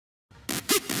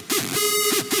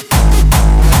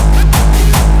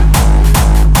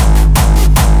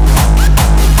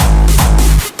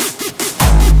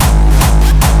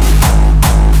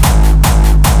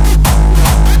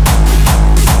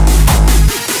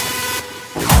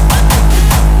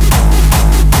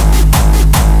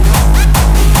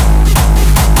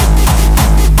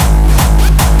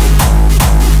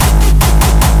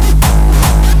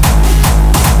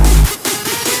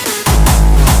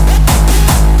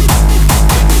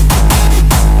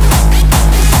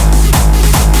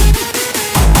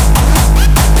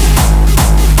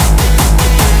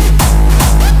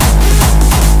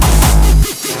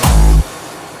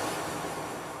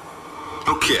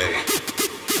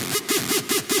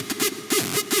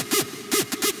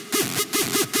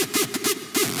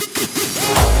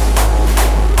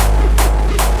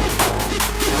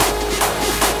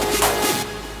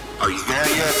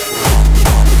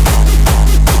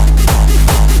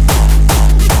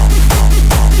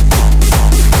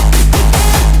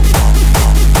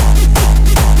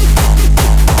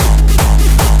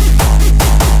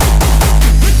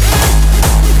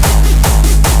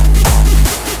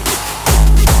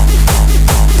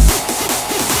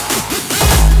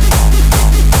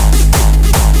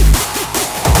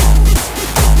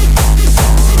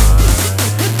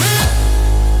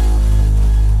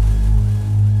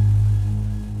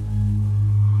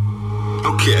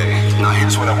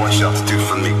Here's what I want y'all to do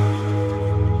for me.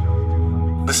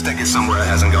 Let's take it somewhere it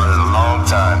hasn't gone in a long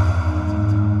time.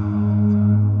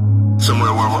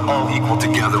 Somewhere where we're all equal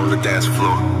together on the dance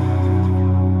floor.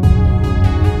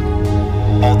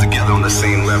 All together on the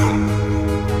same level.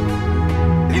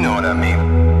 You know what I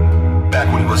mean.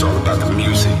 Back when it was all about the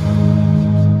music.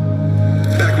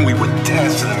 Back when we would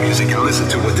dance to the music and listen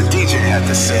to what the DJ had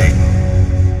to say.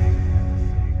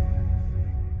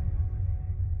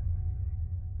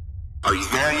 Are you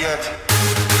there yet?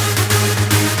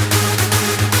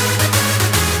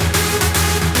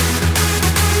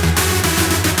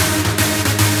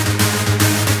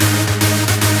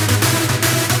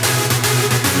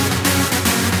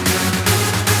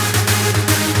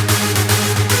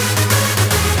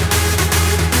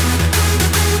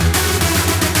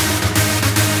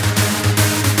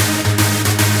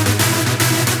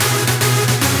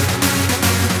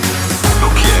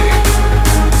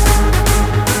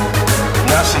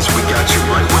 Since we got you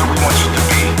right where we want you to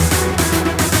be,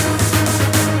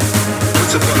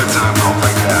 once upon a time, all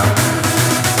right now,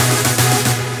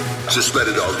 just let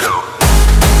it all go.